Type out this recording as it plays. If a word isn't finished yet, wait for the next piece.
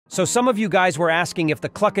So some of you guys were asking if the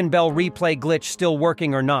Cluckin'bell replay glitch still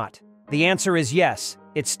working or not. The answer is yes,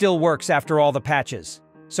 it still works after all the patches.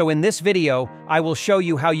 So in this video, I will show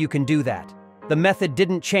you how you can do that. The method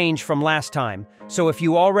didn't change from last time, so if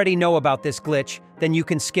you already know about this glitch, then you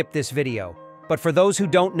can skip this video. But for those who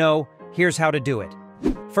don't know, here's how to do it.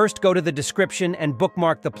 First, go to the description and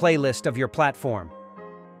bookmark the playlist of your platform.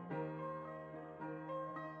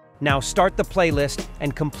 Now start the playlist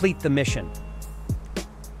and complete the mission.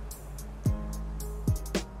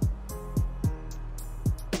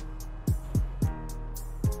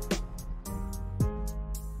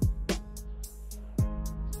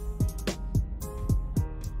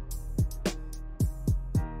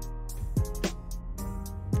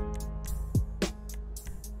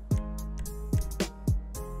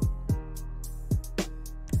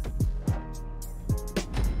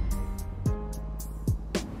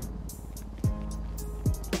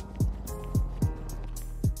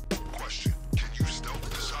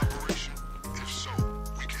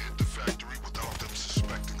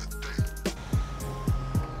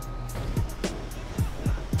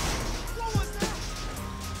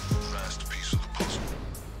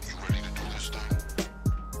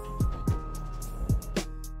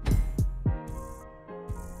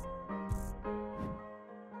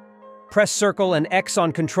 Press circle and X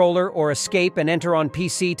on controller or escape and enter on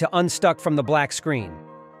PC to unstuck from the black screen.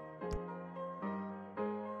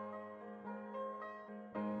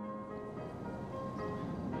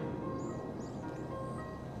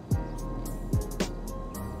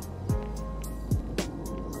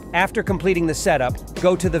 After completing the setup,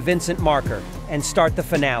 go to the Vincent marker and start the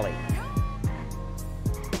finale.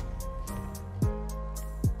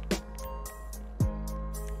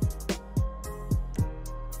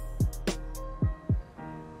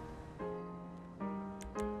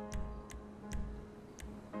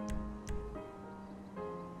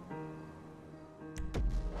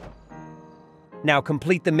 Now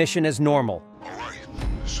complete the mission as normal. Alright,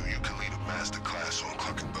 so you can lead a master class on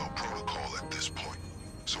Cluckin'bell protocol at this point.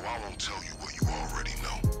 So I won't tell you what you already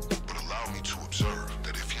know, but allow me to observe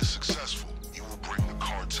that if you're successful, you will bring the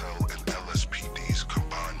cartel and LSPD's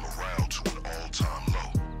combined morale to an all-time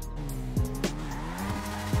low.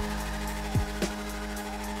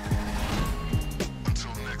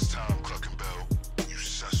 Until next time, Cluckin'bell, you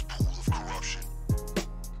cesspool of corruption.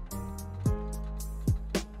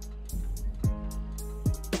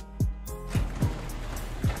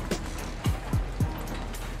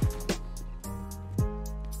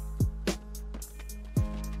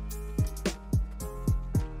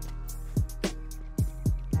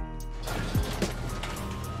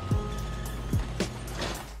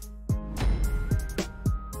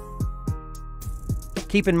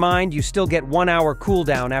 Keep in mind, you still get 1 hour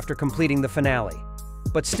cooldown after completing the finale.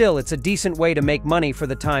 But still, it's a decent way to make money for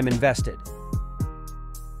the time invested.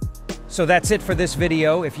 So that's it for this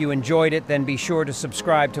video. If you enjoyed it, then be sure to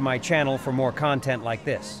subscribe to my channel for more content like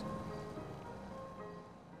this.